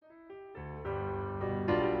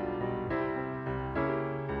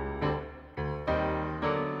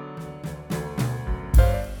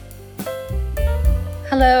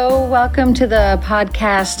Hello, welcome to the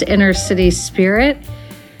podcast Inner City Spirit,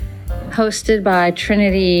 hosted by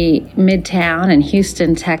Trinity Midtown in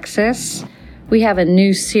Houston, Texas. We have a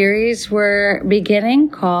new series we're beginning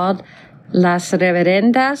called Las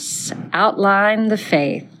Reverendas Outline the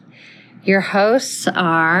Faith. Your hosts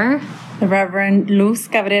are the Reverend Luz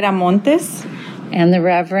Cabrera Montes and the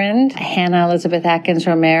Reverend Hannah Elizabeth Atkins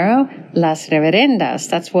Romero, Las Reverendas.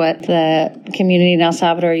 That's what the community in El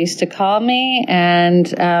Salvador used to call me,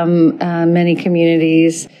 and many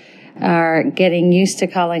communities are getting used to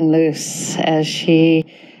calling Luz as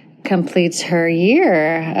she completes her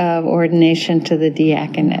year of ordination to the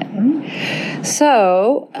diaconate.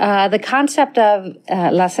 So the concept of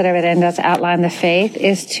Las Reverendas Outline the Faith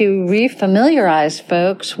is to refamiliarize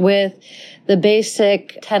folks with the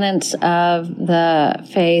basic tenets of the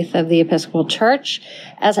faith of the Episcopal Church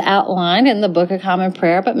as outlined in the Book of Common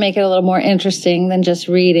Prayer, but make it a little more interesting than just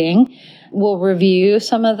reading. We'll review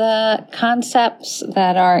some of the concepts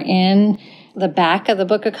that are in the back of the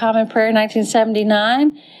Book of Common Prayer,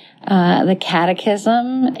 1979, the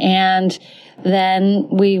Catechism, and then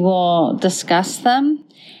we will discuss them.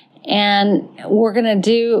 And we're going to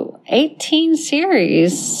do 18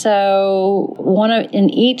 series, so one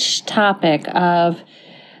in each topic of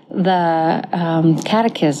the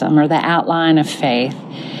catechism or the outline of faith.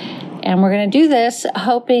 And we're going to do this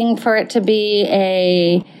hoping for it to be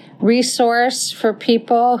a resource for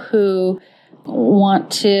people who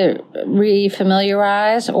want to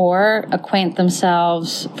refamiliarize or acquaint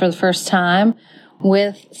themselves for the first time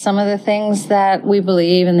with some of the things that we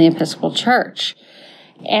believe in the Episcopal Church.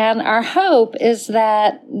 And our hope is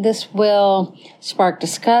that this will spark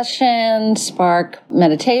discussion, spark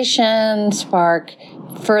meditation, spark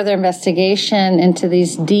further investigation into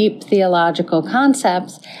these deep theological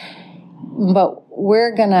concepts. But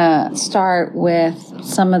we're going to start with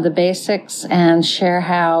some of the basics and share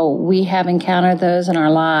how we have encountered those in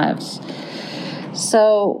our lives.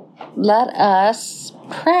 So let us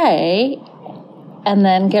pray and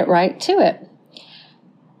then get right to it.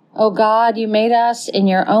 O God, you made us in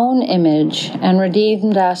your own image and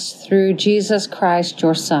redeemed us through Jesus Christ,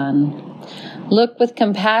 your Son. Look with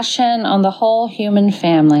compassion on the whole human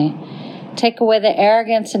family. Take away the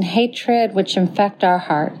arrogance and hatred which infect our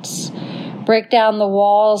hearts. Break down the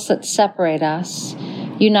walls that separate us.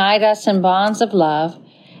 Unite us in bonds of love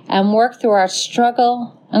and work through our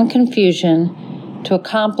struggle and confusion to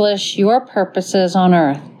accomplish your purposes on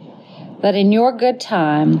earth, that in your good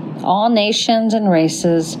time, all nations and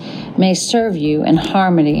races may serve you in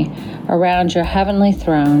harmony around your heavenly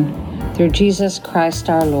throne, through Jesus Christ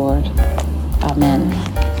our Lord. Amen.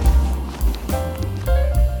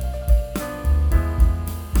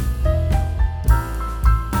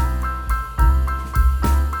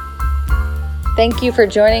 Thank you for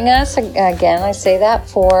joining us. Again, I say that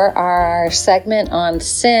for our segment on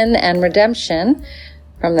sin and redemption,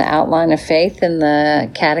 from the Outline of Faith in the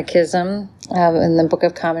Catechism in the Book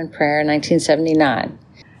of Common Prayer, 1979.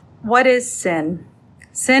 What is sin?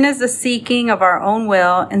 Sin is the seeking of our own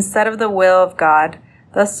will instead of the will of God,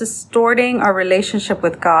 thus distorting our relationship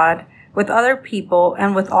with God, with other people,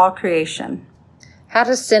 and with all creation. How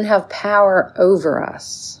does sin have power over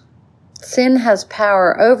us? Sin has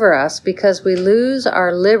power over us because we lose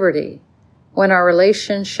our liberty when our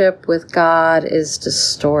relationship with God is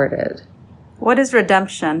distorted. What is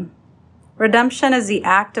redemption? Redemption is the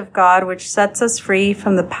act of God which sets us free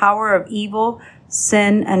from the power of evil,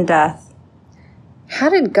 sin, and death. How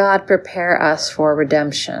did God prepare us for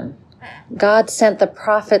redemption? God sent the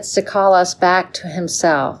prophets to call us back to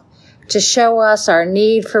himself, to show us our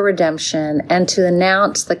need for redemption, and to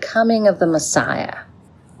announce the coming of the Messiah.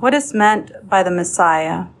 What is meant by the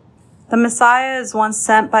Messiah? The Messiah is one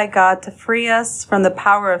sent by God to free us from the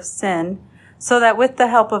power of sin, so that with the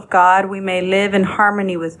help of God, we may live in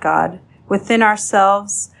harmony with God, within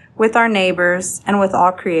ourselves, with our neighbors, and with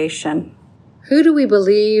all creation. Who do we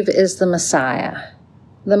believe is the Messiah?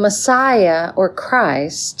 The Messiah, or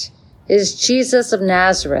Christ, is Jesus of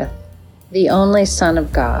Nazareth, the only Son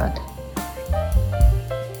of God.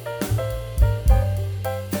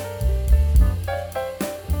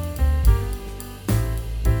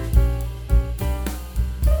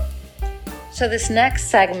 So this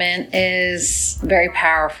next segment is very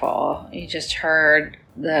powerful. You just heard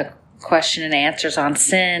the question and answers on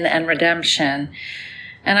sin and redemption.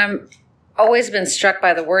 And I'm always been struck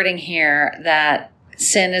by the wording here that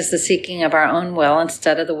sin is the seeking of our own will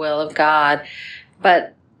instead of the will of God.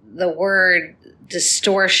 But the word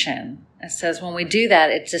distortion, it says when we do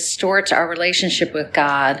that, it distorts our relationship with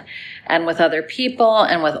God and with other people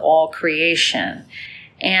and with all creation.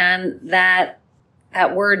 And that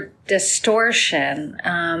that word distortion,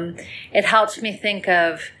 it helps me think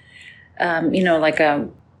of, like a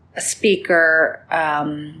speaker,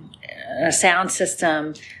 a sound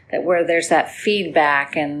system where there's that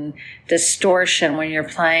feedback and distortion when you're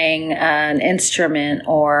playing an instrument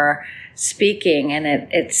or speaking, and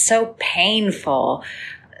it's so painful.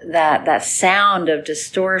 That sound of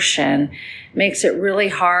distortion makes it really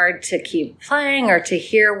hard to keep playing or to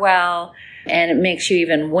hear well, and it makes you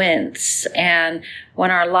even wince. And when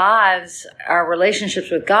our lives, our relationships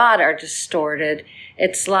with God are distorted,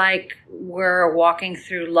 it's like we're walking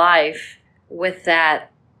through life with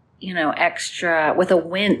that, extra, with a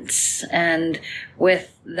wince and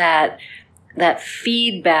with that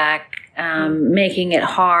feedback, making it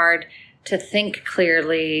hard to think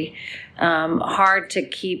clearly, hard to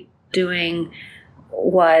keep doing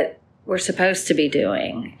what we're supposed to be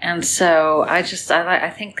doing. And so I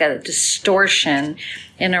think that a distortion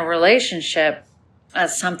in a relationship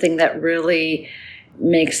is something that really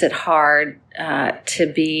makes it hard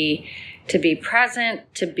to be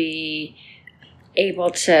present, to be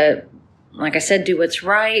able to, like I said, do what's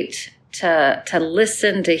right, to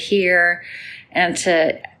listen, to hear, and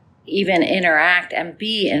to even interact and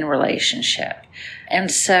be in relationship.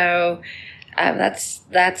 And so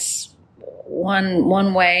that's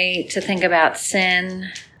one way to think about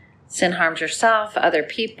sin. Sin harms yourself, other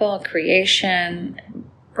people, creation,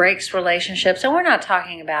 breaks relationships. And we're not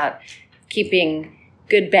talking about keeping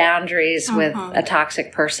good boundaries with a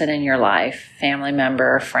toxic person in your life, family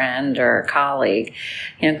member, friend, or colleague.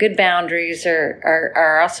 Good boundaries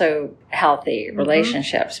are also healthy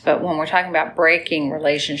relationships. But when we're talking about breaking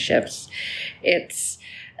relationships, it's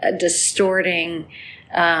distorting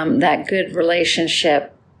that good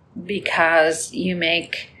relationship because you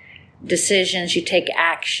make decisions, you take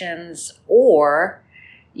actions, or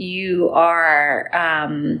you are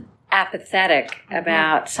apathetic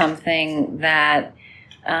about something that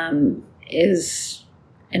is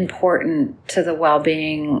important to the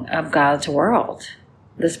well-being of God's world,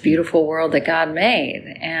 this beautiful world that God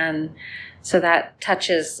made. And so that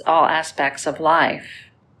touches all aspects of life.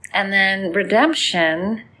 And then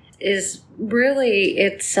redemption is really,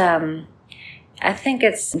 I think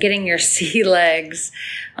it's getting your sea legs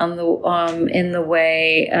on in the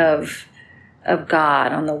way of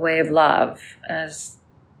God, on the way of love, as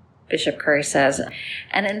Bishop Curry says.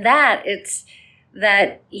 And in that, it's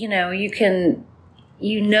that, you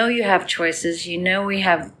have choices.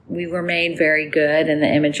 We were made very good in the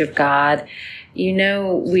image of God.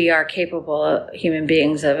 We are capable human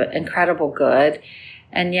beings of incredible good.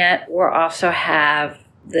 And yet we also have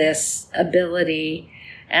this ability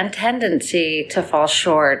and tendency to fall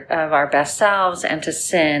short of our best selves and to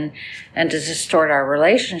sin and to distort our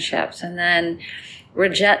relationships. And then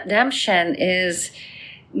redemption is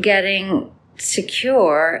getting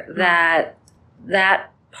secure that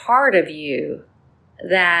part of you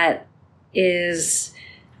that is,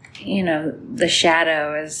 the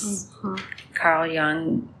shadow, as Carl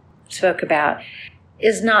Jung spoke about,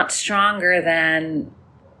 is not stronger than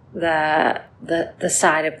the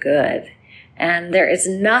side of good. And there is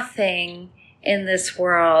nothing in this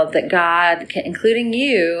world that God can, including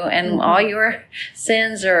you and all your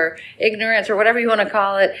sins or ignorance or whatever you want to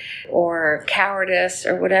call it, or cowardice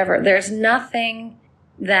or whatever, there's nothing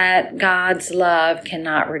that God's love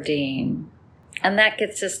cannot redeem. And that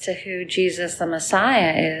gets us to who Jesus the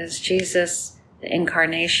Messiah is. Jesus, the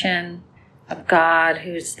incarnation of God,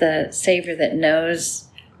 who's the Savior that knows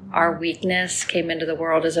our weakness, came into the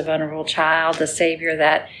world as a vulnerable child, the Savior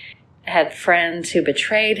that had friends who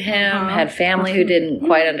betrayed him, had family who didn't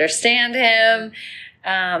quite understand him,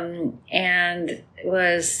 and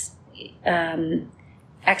was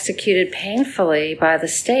executed painfully by the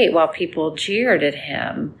state while people jeered at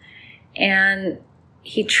him. And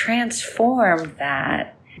he transformed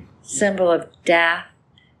that symbol of death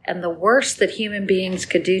and the worst that human beings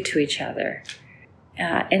could do to each other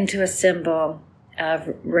into a symbol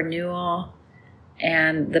of renewal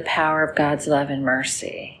and the power of God's love and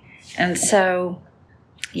mercy. And so,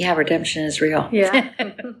 redemption is real. Yeah.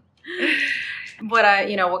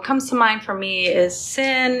 What comes to mind for me is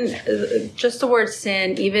sin, just the word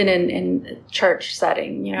sin, even in church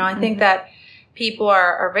setting. I think that people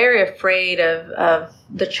are very afraid of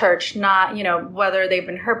the church, not, whether they've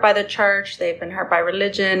been hurt by the church, they've been hurt by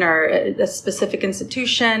religion or a specific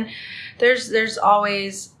institution. There's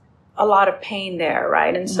always a lot of pain there,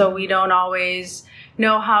 right? And so we don't always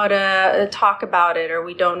know how to talk about it, or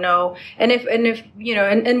we don't know. And if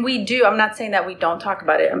and we do, I'm not saying that we don't talk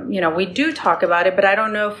about it. We do talk about it, but I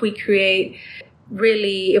don't know if we create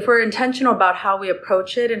really, if we're intentional about how we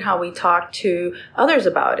approach it and how we talk to others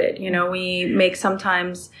about it, we make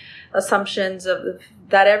sometimes assumptions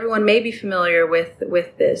that everyone may be familiar with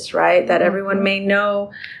this, right? That everyone may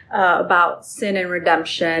know about sin and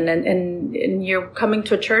redemption, and you're coming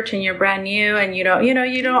to a church and you're brand new, and you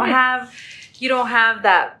don't have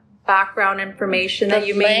that background information that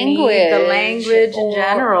you may need, the language in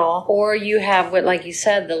general. Or you have what, like you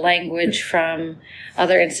said, the language from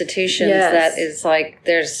other institutions that is like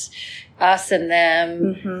there's us and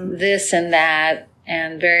them, this and that,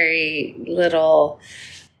 and very little,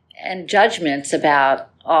 and judgments about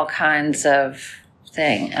all kinds of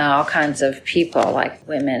all kinds of people, like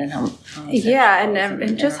women and homosexuals. Yeah,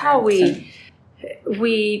 and just how we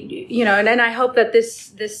and I hope that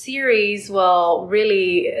this series will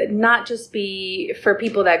really not just be for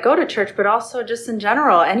people that go to church, but also just in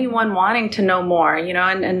general, anyone wanting to know more,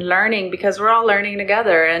 and learning, because we're all learning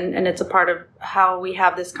together, and it's a part of how we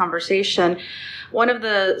have this conversation. One of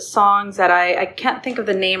the songs that I can't think of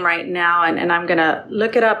the name right now, and I'm going to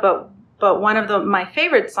look it up, but one of my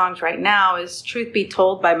favorite songs right now is "Truth Be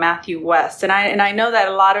Told" by Matthew West. And I know that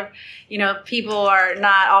a lot of, people are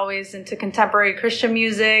not always into contemporary Christian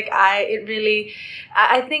music.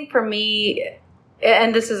 I think for me,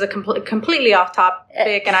 and this is a completely off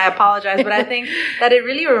topic, and I apologize, but I think that it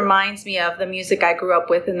really reminds me of the music I grew up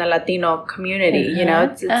with in the Latino community.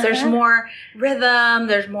 There's more rhythm,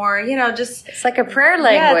 there's more, just... It's like a prayer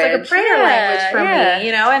language. Yeah, it's like a prayer language for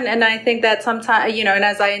me, and I think that sometimes, and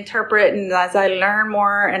as I interpret and as I learn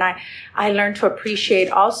more, and I learn to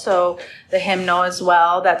appreciate also the hymnal as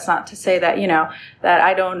well. That's not to say that, that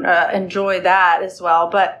I don't enjoy that as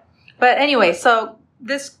well. But anyway, so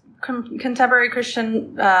this contemporary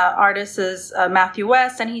Christian artist is Matthew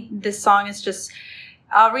West, and this song is just,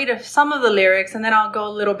 I'll read some of the lyrics, and then I'll go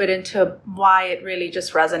a little bit into why it really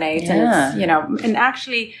just resonates. And it's, and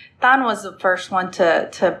actually Tan was the first one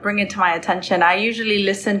to bring it to my attention. I usually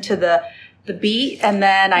listen to the beat, and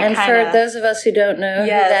then I kind of... for those of us who don't know who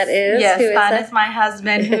that is... Yes, Tan is my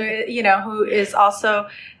husband, who, who is also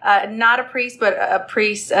not a priest, but a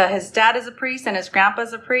priest. His dad is a priest, and his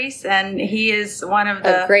grandpa's a priest, and he is one of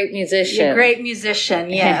the... A great musician. A great musician,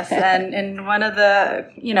 yes. and one of the,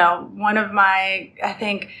 one of my... I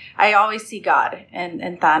think I always see God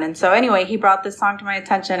in Tan. And so anyway, he brought this song to my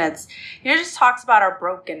attention. It's, it just talks about our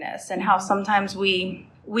brokenness and how sometimes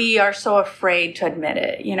we are so afraid to admit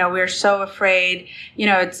it. We're so afraid.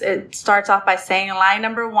 It starts off by saying in line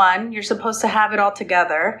number 1, you're supposed to have it all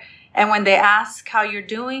together. And when they ask how you're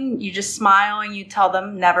doing, you just smile and you tell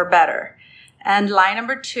them never better. And line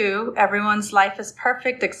number 2, everyone's life is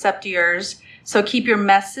perfect except yours. So keep your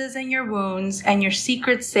messes and your wounds and your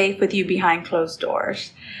secrets safe with you behind closed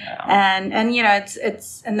doors. Wow. And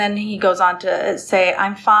it's, and then he goes on to say,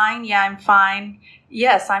 I'm fine. Yeah, I'm fine.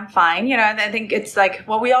 Yes, I'm fine. I think it's like,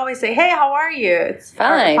 well, we always say, hey, how are you? It's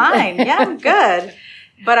fine. Fine. Yeah, I'm good.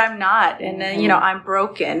 But I'm not. And then, I'm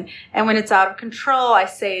broken. And when it's out of control, I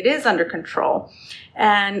say it is under control.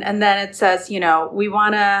 And then it says,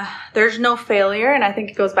 there's no failure. And I think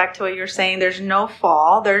it goes back to what you're saying. There's no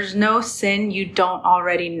fall. There's no sin you don't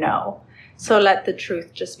already know. So let the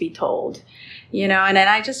truth just be told, and then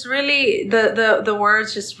I just really, the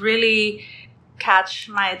words just really catch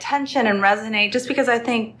my attention and resonate, just because I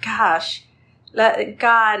think, gosh,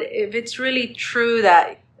 God, if it's really true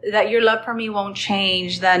that your love for me won't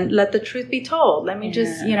change, then let the truth be told. Let me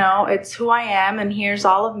just, it's who I am, and here's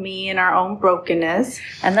all of me in our own brokenness.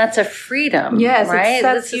 And that's a freedom. Yes, right? It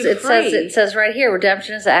sets you free. It says right here,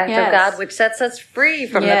 redemption is the act of God, which sets us free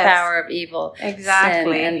from the power of evil, sin,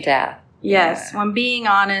 and death. Yes, when being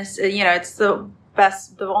honest, it's the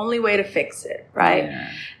only way to fix it, right?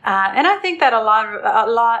 Yeah. And I think that a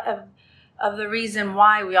lot of the reason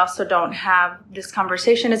why we also don't have this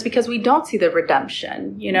conversation is because we don't see the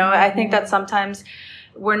redemption. I think that sometimes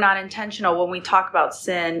we're not intentional when we talk about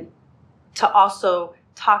sin to also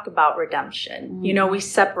talk about redemption. We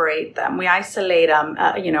separate them, we isolate them.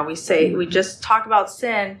 We say we just talk about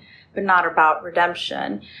sin, but not about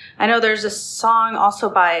redemption. I know there's a song also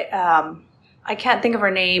by, I can't think of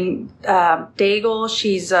her name, Daigle.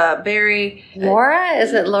 She's very... Laura?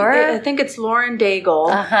 Is it Laura? I think it's Lauren Daigle.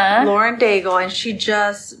 Uh-huh. Lauren Daigle. And she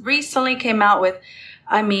just recently came out with,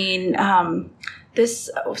 this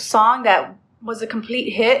song that was a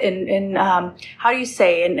complete hit in how do you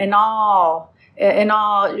say, in all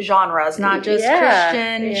genres, not just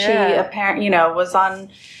Christian. Yeah. She apparently, was on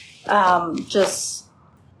just...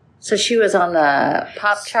 So she was on the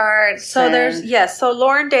pop charts. So so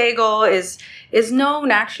Lauren Daigle is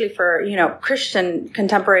known actually for, Christian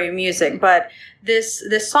contemporary music, but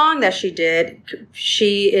this song that she did,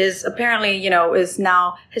 she is apparently, is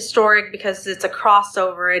now historic because it's a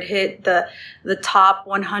crossover. It hit the top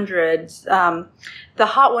 100s, the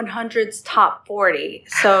Hot 100's top 40.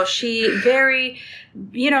 So she very,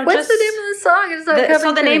 What's the name of the song? It's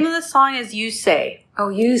so the name of the song is You Say. Oh,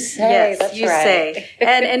 You Say. Yes, that's You right. Say.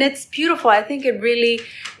 And it's beautiful. I think it really,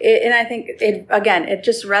 and I think it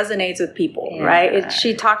just resonates with people, right?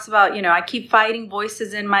 She talks about, I keep fighting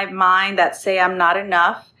voices in my mind that say I'm not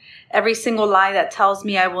enough. Every single lie that tells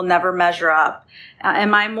me I will never measure up.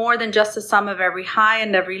 Am I more than just the sum of every high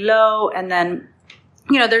and every low? And then,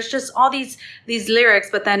 there's just all these lyrics,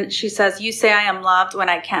 but then she says, you say I am loved when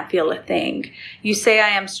I can't feel a thing. You say I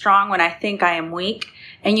am strong when I think I am weak.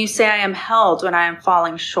 And you say I am held when I am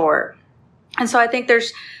falling short. And so I think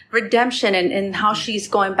there's redemption in how she's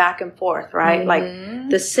going back and forth, right? Mm-hmm. Like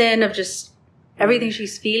the sin of just everything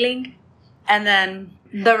she's feeling, and then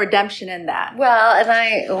the redemption in that. Well, and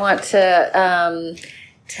I want to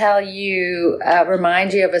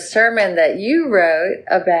remind you of a sermon that you wrote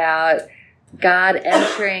about God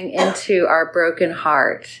entering into our broken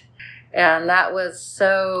heart. And that was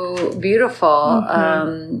so beautiful.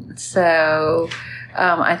 Mm-hmm.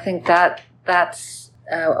 I think that's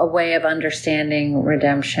a way of understanding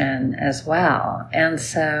redemption as well. And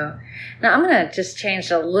so now I'm going to just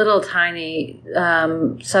change a little tiny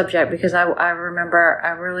subject, because I remember I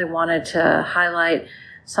really wanted to highlight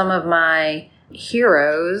some of my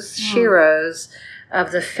heroes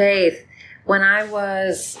of the faith. When I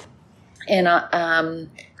was I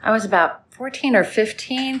was about 14 or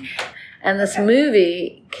 15, and this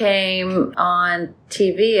movie came on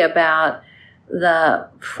TV about the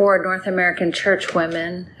 4 North American church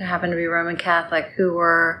women who happened to be Roman Catholic who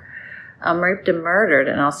were raped and murdered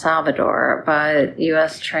in El Salvador by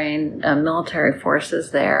U.S. trained military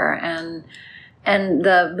forces there. And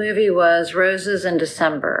the movie was Roses in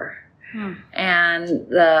December. And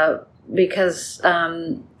because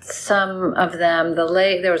some of them,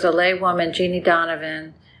 there was a lay woman, Jeannie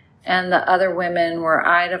Donovan, and the other women were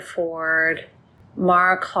Ida Ford,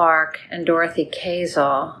 Mara Clark, and Dorothy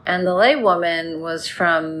Kazel. And the lay woman was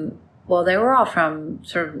they were all from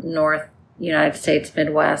sort of North United States,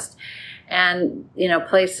 Midwest, and,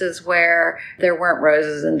 places where there weren't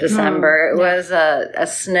roses in December. It was a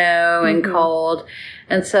snow and cold.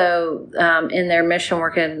 And so in their mission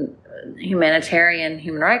work in humanitarian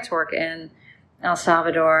human rights work in El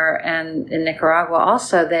Salvador and in Nicaragua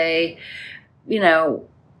also, they,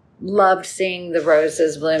 loved seeing the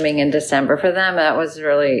roses blooming in December. For them, it was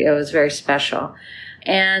very special.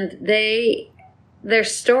 And their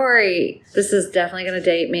story, this is definitely going to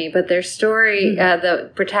date me, but their story,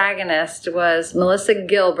 the protagonist was Melissa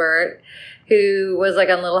Gilbert, who was like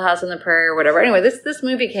on Little House on the Prairie or whatever. Anyway, this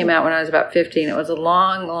movie came out when I was about 15. It was a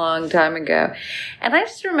long, long time ago. And I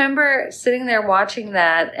just remember sitting there watching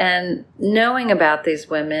that and knowing about these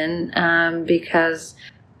women because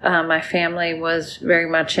my family was very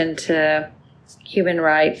much into human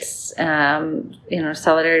rights,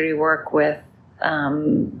 solidarity work with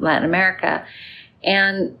Latin America.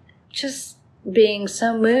 And just being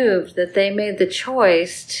so moved that they made the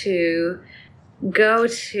choice to go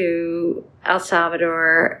to El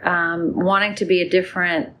Salvador, wanting to be a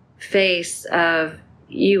different face of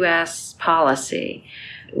U.S. policy,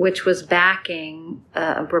 which was backing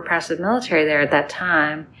a repressive military there at that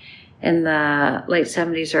time in the late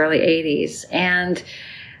 70s, early 80s. And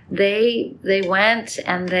they went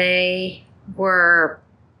and they were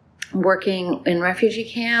working in refugee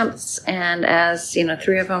camps, and as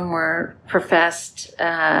 3 of them were professed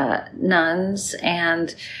nuns,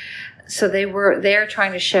 and so they were there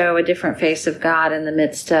trying to show a different face of God in the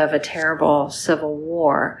midst of a terrible civil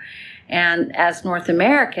war. And as North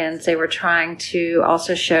Americans, they were trying to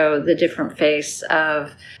also show the different face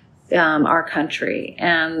of our country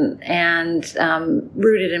and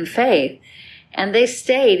rooted in faith. And they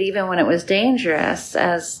stayed even when it was dangerous.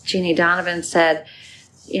 As Jeannie Donovan said,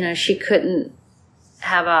 she couldn't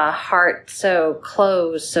have a heart so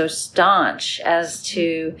closed, so staunch as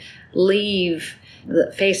to leave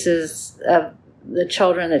the faces of the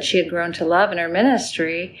children that she had grown to love in her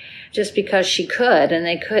ministry just because she could and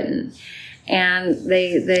they couldn't. And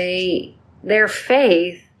their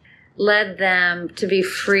faith led them to be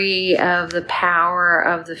free of the power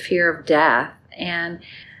of the fear of death. And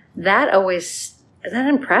that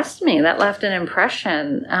impressed me. That left an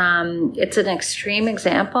impression. It's an extreme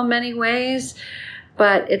example in many ways,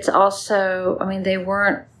 but it's also, they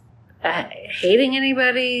weren't hating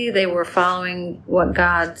anybody. They were following what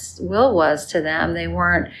God's will was to them. They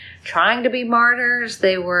weren't trying to be martyrs.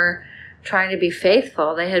 They were trying to be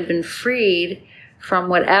faithful. They had been freed from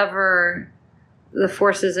whatever the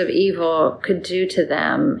forces of evil could do to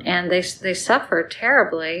them, and they suffered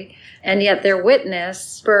terribly, and yet their witness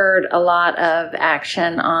spurred a lot of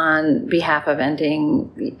action on behalf of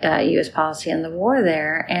ending U.S. policy in the war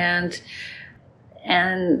there, and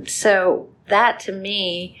so that, to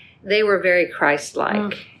me, they were very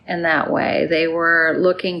Christ-like in that way. They were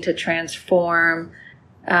looking to transform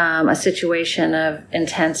a situation of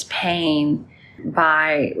intense pain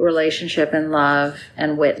by relationship and love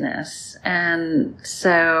and witness. And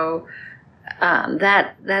so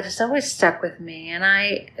that has always stuck with me. And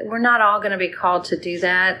we're not all going to be called to do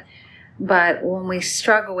that. But when we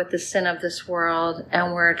struggle with the sin of this world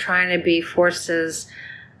and we're trying to be forces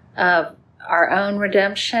of our own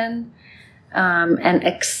redemption and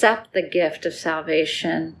accept the gift of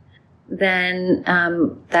salvation, then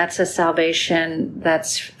that's a salvation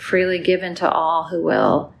that's freely given to all who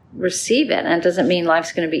will receive it. And it doesn't mean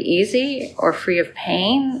life's going to be easy or free of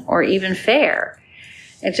pain or even fair.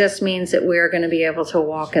 It just means that we're going to be able to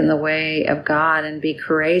walk in the way of God and be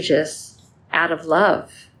courageous out of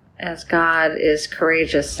love, as God is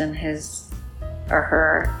courageous in his or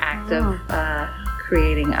her act of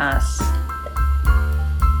creating us.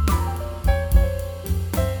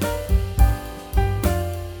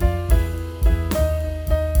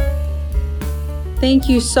 Thank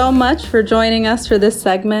you so much for joining us for this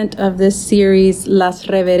segment of this series, Las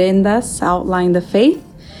Reverendas, Outline the Faith.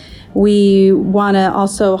 We want to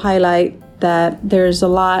also highlight that there's a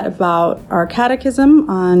lot about our catechism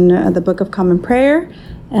on the Book of Common Prayer.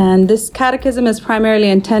 And this catechism is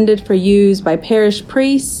primarily intended for use by parish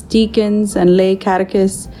priests, deacons, and lay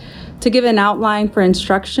catechists to give an outline for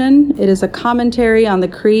instruction. It is a commentary on the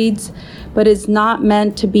creeds, but is not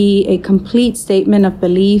meant to be a complete statement of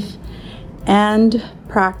belief and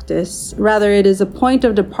practice. Rather, it is a point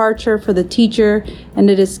of departure for the teacher, and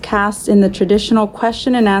it is cast in the traditional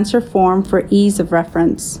question and answer form for ease of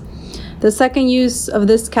reference. The second use of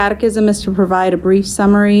this catechism is to provide a brief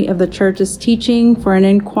summary of the Church's teaching for an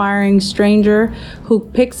inquiring stranger who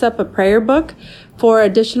picks up a prayer book. For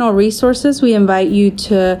additional resources, we invite you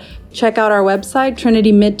to check out our website,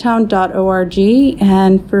 trinitymidtown.org,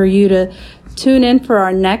 and for you to tune in for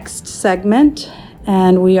our next segment.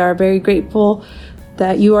 And we are very grateful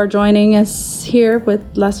that you are joining us here with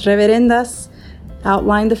Las Reverendas,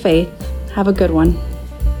 Outline the Faith. Have a good one.